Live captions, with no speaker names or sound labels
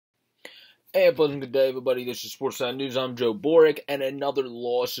Hey, a pleasant good day, everybody. This is Sportsline News. I'm Joe Boric, and another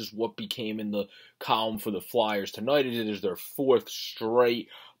loss is what became in the column for the Flyers tonight. It is their fourth straight,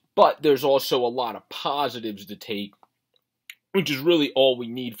 but there's also a lot of positives to take, which is really all we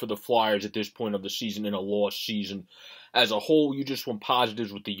need for the Flyers at this point of the season in a lost season. As a whole, you just want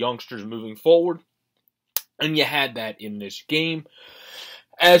positives with the youngsters moving forward, and you had that in this game.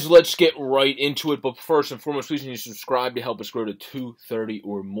 Let's get right into it, but first and foremost, please need to subscribe to help us grow to 230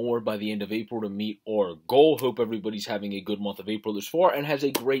 or more by the end of April to meet our goal. Hope everybody's having a good month of April this far and has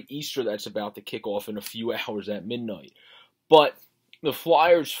a great Easter that's about to kick off in a few hours at midnight. But the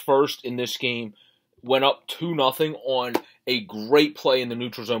Flyers first in this game went up 2-0 on a great play in the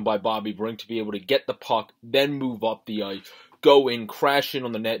neutral zone by Bobby Brink to be able to get the puck, then move up the ice, go in, crash in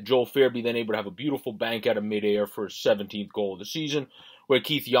on the net. Joel Farabee then able to have a beautiful bank out of midair for his 17th goal of the season, where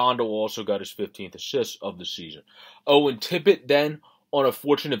Keith Yandle also got his 15th assist of the season. Owen Tippett then, on a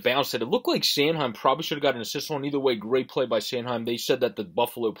fortunate bounce that it looked like Sanheim probably should have got an assist on. Either way, great play by Sanheim. They said that the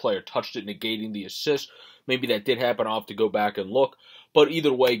Buffalo player touched it, negating the assist. Maybe that did happen. I'll have to go back and look. But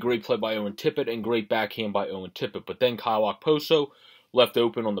either way, great play by Owen Tippett and great backhand by Owen Tippett. But then Kyle Okposo left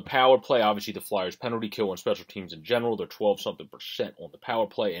open on the power play. Obviously, the Flyers' penalty kill on special teams in general. They're 12-something% on the power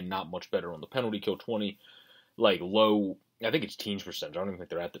play and not much better on the penalty kill. 20, low, I think it's teens percentage. I don't even think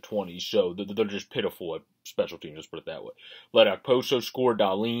they're at the 20s, so they're just pitiful at special teams, let's put it that way. Let Okposo score.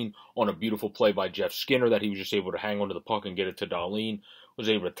 Dahlin on a beautiful play by Jeff Skinner that he was just able to hang onto the puck and get it to Dahlin. Was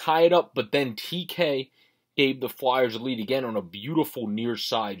able to tie it up, but then TK gave the Flyers a lead again on a beautiful near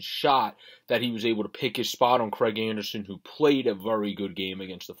side shot that he was able to pick his spot on Craig Anderson, who played a very good game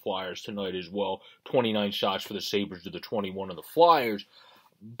against the Flyers tonight as well. 29 shots for the Sabres to the 21 of the Flyers.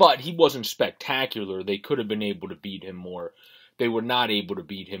 But he wasn't spectacular. They could have been able to beat him more. They were not able to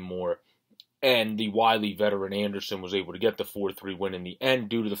beat him more. And the wily veteran Anderson was able to get the 4-3 win in the end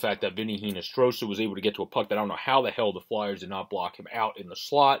due to the fact that Vinny Hinostroza was able to get to a puck that I don't know how the hell the Flyers did not block him out in the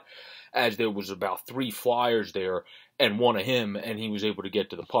slot, as there was about 3 Flyers there and one of him, and he was able to get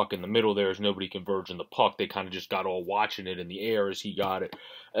to the puck in the middle there as nobody converged on the puck. They kind of just got all watching it in the air as he got it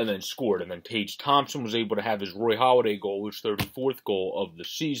and then scored. And then Tage Thompson was able to have his Roy Halladay goal, his 34th goal of the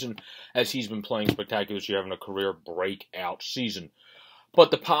season, as he's been playing spectacular this year, having a career breakout season. But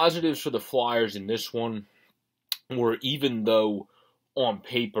the positives for the Flyers in this one were, even though on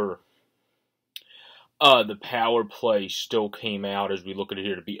paper the power play still came out, as we look at it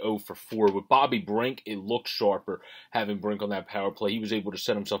here, to be 0 for 4. With Bobby Brink, it looked sharper having Brink on that power play. He was able to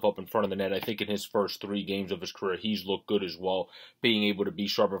set himself up in front of the net. I think in his first 3 games of his career, he's looked good as well, being able to be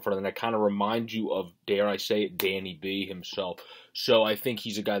sharp in front of the net. Kind of reminds you of, dare I say it, Danny B himself. So I think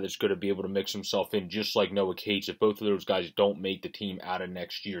he's a guy that's going to be able to mix himself in, just like Noah Cates. If both of those guys don't make the team out of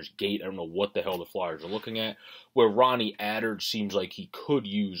next year's gate, I don't know what the hell the Flyers are looking at. Where Ronnie Attard seems like he could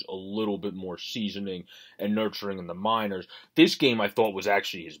use a little bit more seasoning and nurturing in the minors. This game I thought was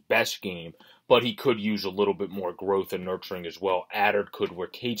actually his best game, but he could use a little bit more growth and nurturing as well. Attard could, where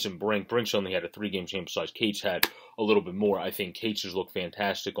Cates and Brink's only had a 3-game sample size. Cates had a little bit more. I think Cates has looked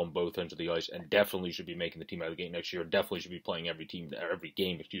fantastic on both ends of the ice and definitely should be making the team out of the gate next year. Definitely should be playing every game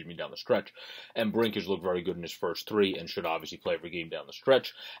down the stretch. And Brink has looked very good in his first 3 and should obviously play every game down the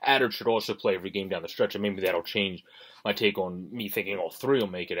stretch. Attard should also play every game down the stretch, and maybe that'll change my take on me thinking all 3 will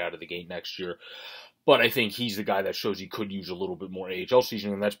make it out of the gate next year. But I think he's the guy that shows he could use a little bit more AHL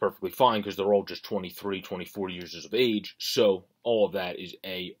seasoning, and that's perfectly fine because they're all just 23, 24 years of age. So all of that is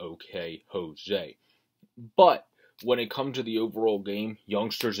A-OK, Jose. But when it comes to the overall game,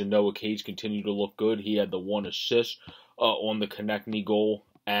 youngsters and Noah Cates continue to look good. He had the 1 assist on the Konechny goal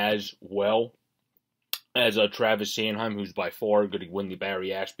as well as Travis Sanheim, who's by far going to win the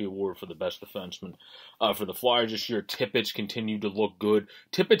Barry Ashby Award for the best defenseman for the Flyers this year. Tippett's continued to look good.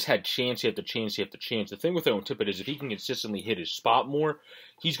 Tippett's had chance after chance after chance. The thing with Owen Tippett is if he can consistently hit his spot more,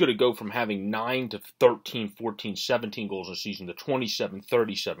 he's going to go from having 9 to 13, 14, 17 goals in a season to 27,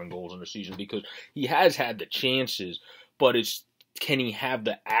 37 goals in a season, because he has had the chances, but it's, can he have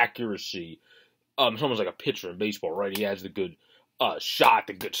the accuracy? It's almost like a pitcher in baseball, right? He has the good shot,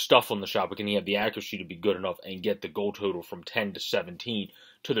 the good stuff on the shot, but can he have the accuracy to be good enough and get the goal total from 10 to 17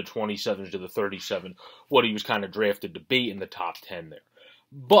 to the 27 to the 37, what he was kind of drafted to be in the top 10 there.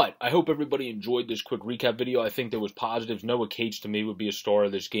 But I hope everybody enjoyed this quick recap video. I think there was positives. Noah Cates, to me, would be a star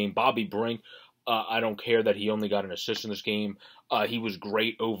of this game. Bobby Brink, I don't care that he only got an assist in this game. He was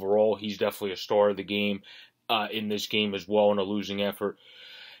great overall. He's definitely a star of the game in this game as well in a losing effort.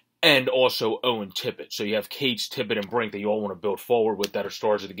 and also Owen Tippett. So you have Cates, Tippett, and Brink that you all want to build forward with that are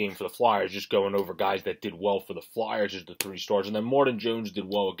stars of the game for the Flyers. Just going over guys that did well for the Flyers as the 3 stars. And then Martin Jones did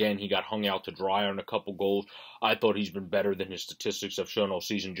well again. He got hung out to dry on a couple goals. I thought he's been better than his statistics have shown all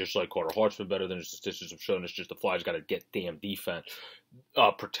season, just like Carter Hart's been better than his statistics have shown. It's just the Flyers got to get damn defense,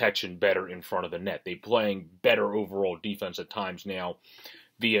 protection better in front of the net. They're playing better overall defense at times now,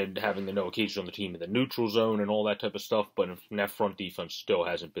 via having the no occasions on the team in the neutral zone and all that type of stuff, but net front defense still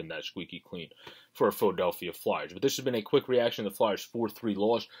hasn't been that squeaky clean for Philadelphia Flyers. But this has been a quick reaction to the Flyers' 4-3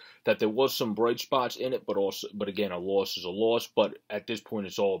 loss, that there was some bright spots in it, but again, a loss is a loss. But at this point,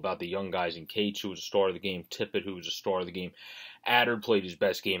 it's all about the young guys in Cates, who was a star of the game, Tippett, who was a star of the game. Adder played his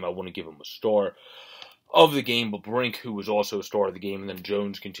best game. I wouldn't give him a star of the game, but Brink, who was also a star of the game, and then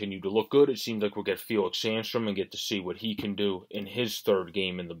Jones continued to look good. It seems like we'll get Felix Sandstrom and get to see what he can do in his 3rd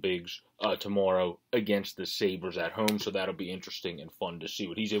game in the Bigs tomorrow against the Sabres at home, so that'll be interesting and fun to see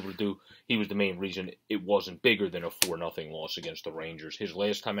what he's able to do. He was the main reason it wasn't bigger than a 4-0 loss against the Rangers his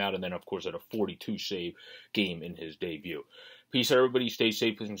last time out, and then, of course, at a 42-save game in his debut. Peace out, everybody. Stay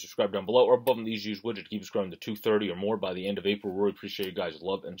safe. Please subscribe down below or above in these used widget to keep us growing to 230 or more by the end of April. Really appreciate you guys'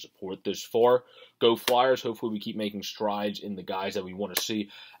 love and support this far. Go Flyers. Hopefully we keep making strides in the guys that we want to see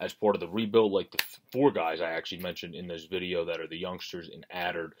as part of the rebuild, like the 4 guys I actually mentioned in this video that are the youngsters in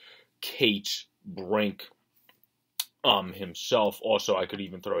Adder, Cates, Brink, himself. Also, I could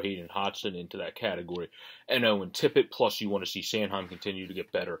even throw Hayden Hodgson into that category. And Owen Tippett. Plus, you want to see Sanheim continue to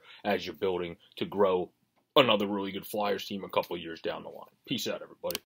get better as you're building to grow another really good Flyers team a couple years down the line. Peace out, everybody.